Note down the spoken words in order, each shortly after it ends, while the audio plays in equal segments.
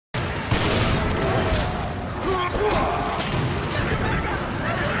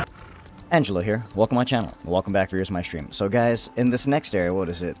Angelo here. Welcome to my channel. Welcome back for yours my stream. So guys, in this next area, what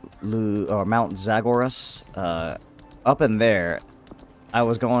is it? Mount Zagoras. Up in there, I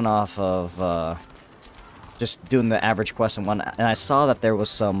was going off of just doing the average quest and one, and I saw that there was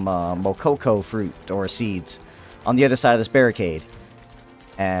some mococo fruit or seeds on the other side of this barricade.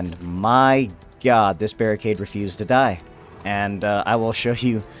 And my god, this barricade refused to die. And I will show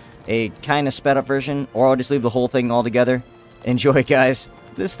you a kind of sped up version, or I'll just leave the whole thing all together. Enjoy, guys.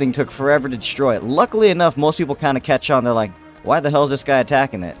 This thing took forever to destroy it. Luckily enough, most people kind of catch on. They're like, why the hell is this guy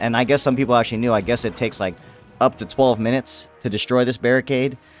attacking it? And I guess some people actually knew. I guess it takes like up to 12 minutes to destroy this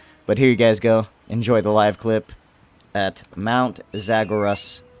barricade. But here you guys go. Enjoy the live clip at Mount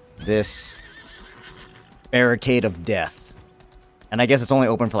Zagoras, this barricade of death. And I guess it's only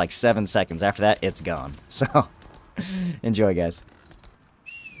open for like 7 seconds. After that, it's gone. So, enjoy, guys.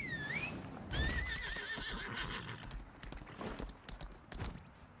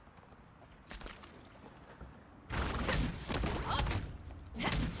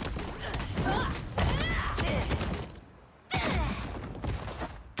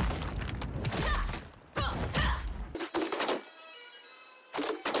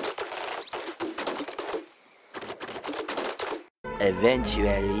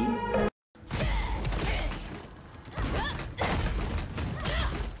 Eventually.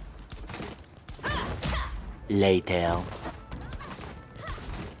 Later.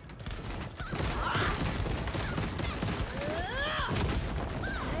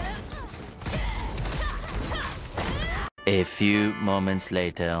 A few moments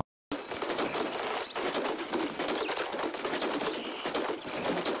later.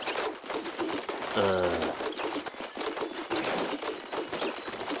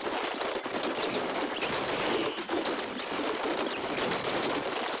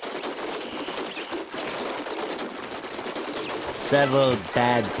 Several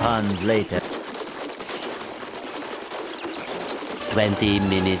bad puns later. 20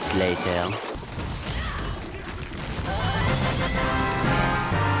 minutes later.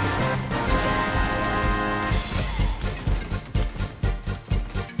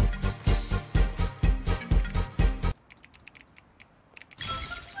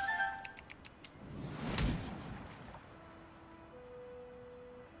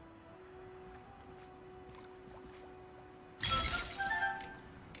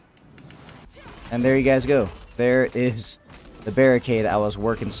 And there you guys go. There is the barricade I was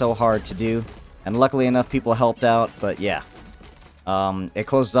working so hard to do. And luckily enough, people helped out, but yeah. It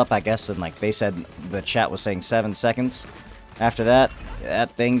closed up, I guess, and like they said, the chat was saying 7 seconds. After that,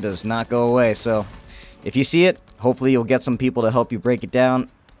 that thing does not go away. So, if you see it, hopefully you'll get some people to help you break it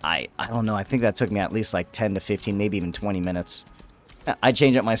down. I don't know, I think that took me at least like 10 to 15, maybe even 20 minutes. I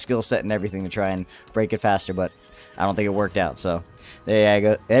changed up my skill set and everything to try and break it faster, but I don't think it worked out. So, there you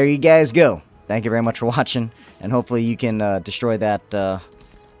go. There you guys go. Thank you very much for watching, and hopefully you can destroy that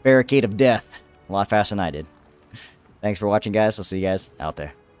barricade of death a lot faster than I did. Thanks for watching, guys. I'll see you guys out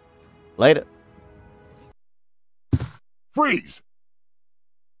there. Later. Freeze!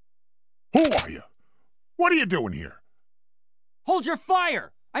 Who are you? What are you doing here? Hold your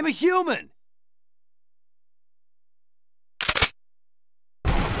fire! I'm a human!